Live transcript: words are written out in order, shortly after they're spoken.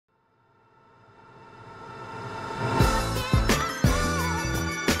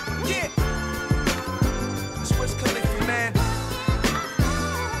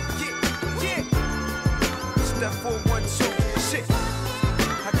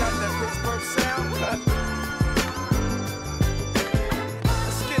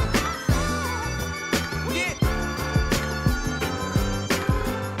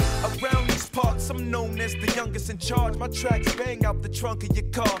youngest in charge. My tracks bang out the trunk of your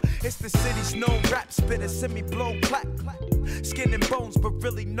car. It's the city's known rap spitter, semi-blown clap. Skin and bones, but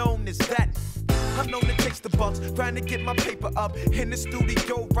really known as that. I'm known to chase the bucks, trying to get my paper up. In the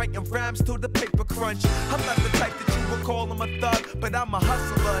studio, writing rhymes till the paper crunch. I'm not the type that you would call him a thug, but I'm a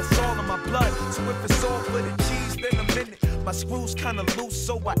hustler, it's all in my blood. So if it's all for the cheese, then I'm in it. My screws kinda loose,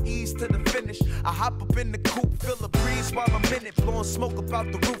 so I ease to the finish. I hop up in the coupe, feel a breeze while I'm in it. Blowing smoke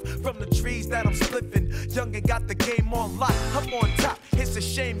about the roof from the trees that I'm spliffing. Young and got the game on lock, I'm on top. It's a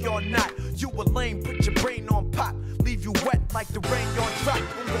shame you're not. You a lame, put your brain on pop. Leave you wet like the rain on drop.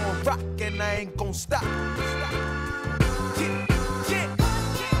 I'm gon' rock and I ain't gon' stop. Yeah, yeah.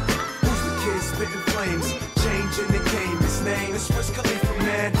 Who's the kid spitting flames? Changing the game, his name is Wiz Khalifa,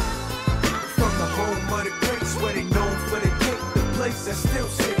 man. From the home of the greats, where they known for the kick, the place that's still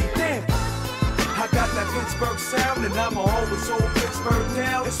city. Damn, I got that Pittsburgh sound, and I'ma always hold Pittsburgh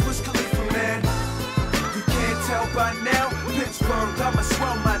down. It's Wiz Khalifa, man. You can't tell by now, Pittsburgh, I'ma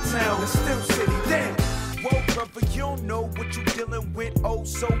swell my town. It's still city. Damn. Whoa, brother, you don't know what you dealing with. Oh,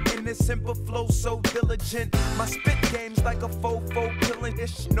 so innocent, but flow so diligent. My spit game's like a fofo killing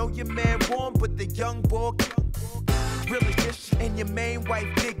ish. Know your man warm, but the young boy really ish. And your main wife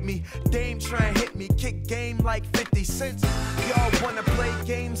dig me. Dame trying hit me, kick game like 50 cents. Y'all wanna play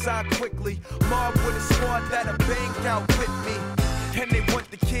games, I quickly mob with a squad that'll bang out with me. And they want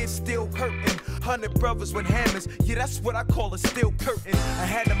the kids still hurting. 100 brothers with hammers, yeah, that's what I call a steel curtain.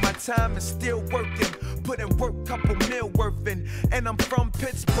 Ahead of my time and still working. Put in work, couple mil worthin'. And I'm from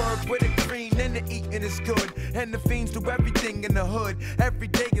Pittsburgh, where the green and the eating is good. And the fiends do everything in the hood. Every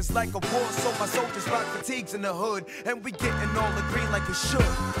day is like a war, so my soldiers rock fatigues in the hood. And we getting all the green like it should.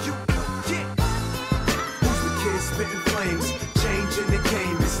 You, yeah. Who's the kid spitting flames? Changing the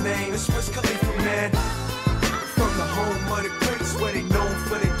game, his name is Wiz Khalifa, man. From the home of the greats, where they known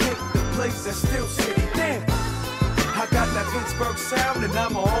for the kick, the place that's still city. Damn, I got that Pittsburgh sound, and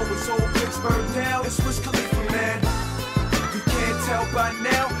I'ma always hold Pittsburgh down. It's Wiz Khalifa, man. You can't tell by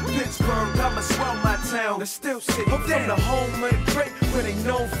now, Pittsburgh, I'ma swell my town. It's still city. I'm from the home of the great, where they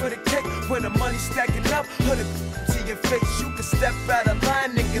known for the kick, where the money stacking up, put it to your face. You can step out of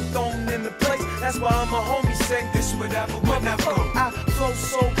line and get thrown in the place. That's why I'm a homie, say this whatever, whenever. I flow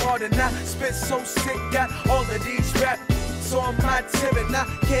so hard and I spit so sick, got all of these rap on my tip, and I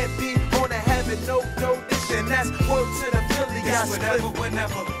can't be on a heaven, no audition. That's word to the Philly, I whatever,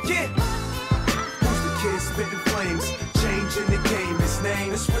 whenever. Yeah. Who's the kid spitting flames? Changing the game, his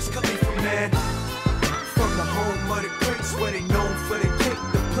name is Wiz Khalifa, man. From the home of the greats, where they known for the kick,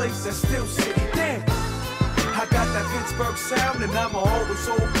 the place that's still city. Damn, I got that Pittsburgh sound, and I'ma always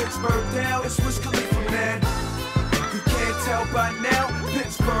hold Pittsburgh down. It's Wiz Khalifa, man. You can't tell by now,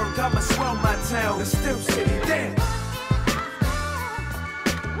 Pittsburgh, I'ma swell my town. It's still city. Damn.